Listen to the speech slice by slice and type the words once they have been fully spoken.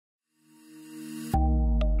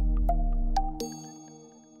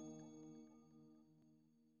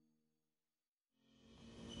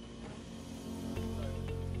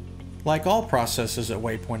Like all processes at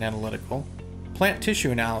Waypoint Analytical, plant tissue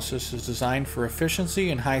analysis is designed for efficiency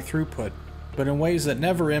and high throughput, but in ways that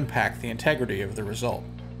never impact the integrity of the result.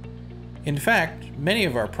 In fact, many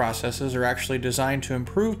of our processes are actually designed to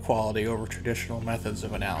improve quality over traditional methods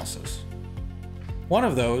of analysis. One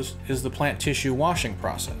of those is the plant tissue washing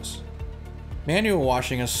process. Manual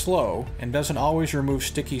washing is slow and doesn't always remove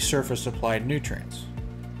sticky surface-applied nutrients.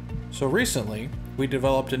 So recently, we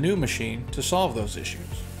developed a new machine to solve those issues.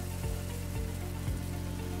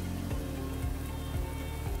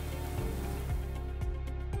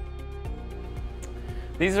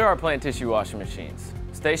 These are our plant tissue washing machines.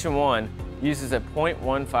 Station 1 uses a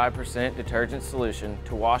 0.15% detergent solution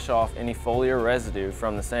to wash off any foliar residue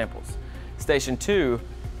from the samples. Station 2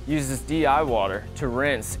 uses DI water to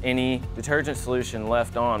rinse any detergent solution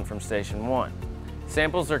left on from Station 1.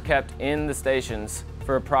 Samples are kept in the stations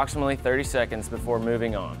for approximately 30 seconds before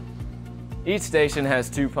moving on. Each station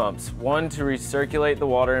has two pumps, one to recirculate the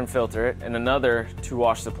water and filter it, and another to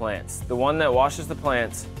wash the plants. The one that washes the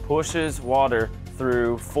plants pushes water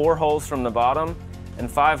through 4 holes from the bottom and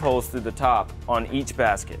 5 holes through the top on each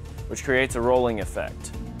basket, which creates a rolling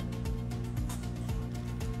effect.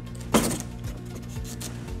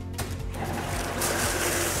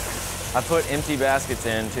 I put empty baskets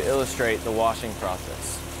in to illustrate the washing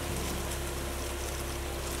process.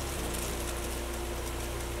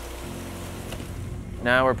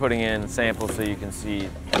 Now we're putting in samples so you can see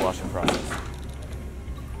the washing process.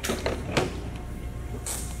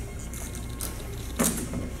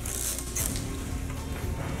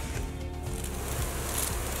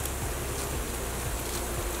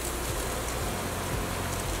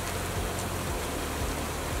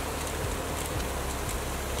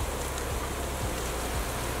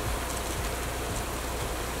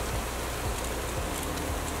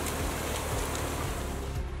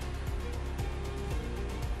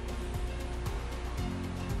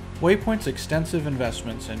 Waypoint's extensive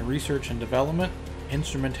investments in research and development,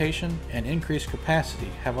 instrumentation, and increased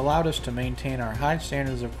capacity have allowed us to maintain our high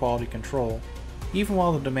standards of quality control, even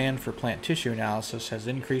while the demand for plant tissue analysis has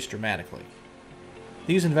increased dramatically.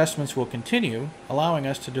 These investments will continue, allowing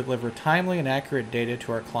us to deliver timely and accurate data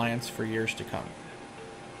to our clients for years to come.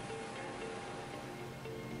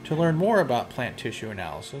 To learn more about plant tissue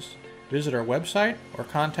analysis, visit our website or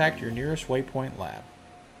contact your nearest Waypoint lab.